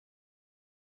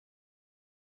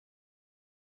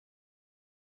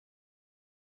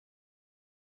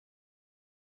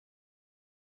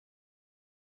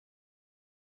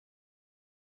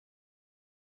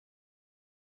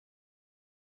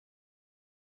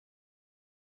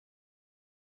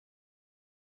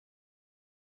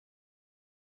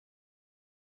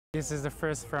this is the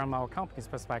first from our company's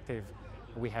perspective.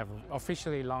 We have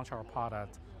officially launched our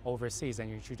product overseas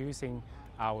and introducing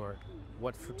our,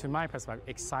 to my perspective,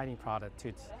 exciting product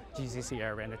to GCC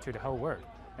area and to the whole world.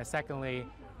 And secondly,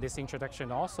 this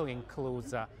introduction also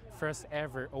includes first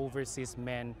ever overseas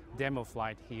manned demo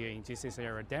flight here in GCC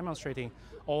area, demonstrating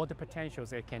all the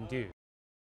potentials it can do.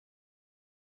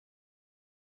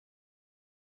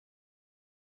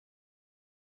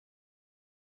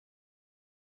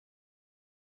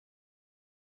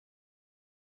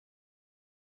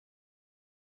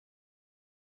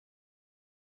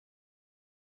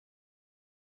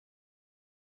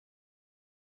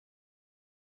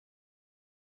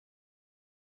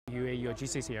 UAE or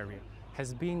GCC area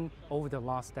has been, over the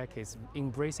last decades,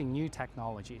 embracing new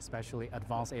technology, especially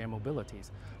advanced air mobilities.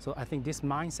 So I think this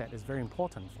mindset is very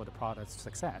important for the product's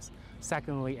success.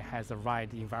 Secondly, it has the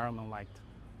right environment like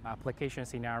application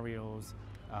scenarios,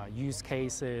 use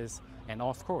cases, and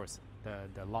of course,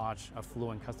 the large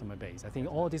affluent customer base. I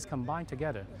think all this combined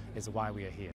together is why we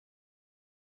are here.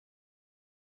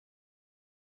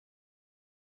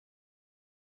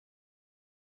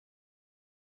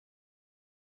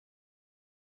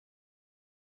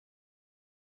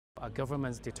 A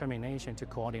government's determination to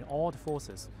coordinate all the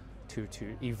forces to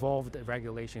evolve the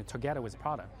regulation together with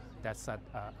product. That's a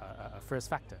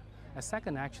first factor. A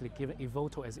second, actually, given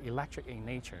eVTOL is electric in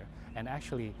nature, and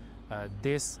actually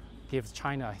this gives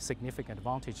China a significant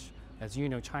advantage. As you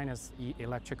know, China's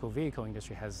electrical vehicle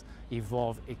industry has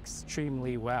evolved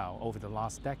extremely well over the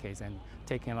last decades and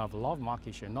taken up a lot of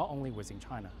market share, not only within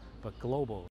China, but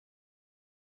global.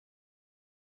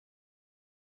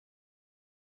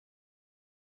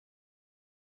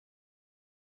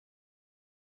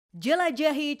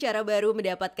 Jelajahi cara baru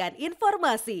mendapatkan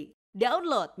informasi.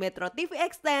 Download MetroTV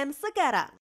Extend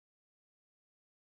sekarang.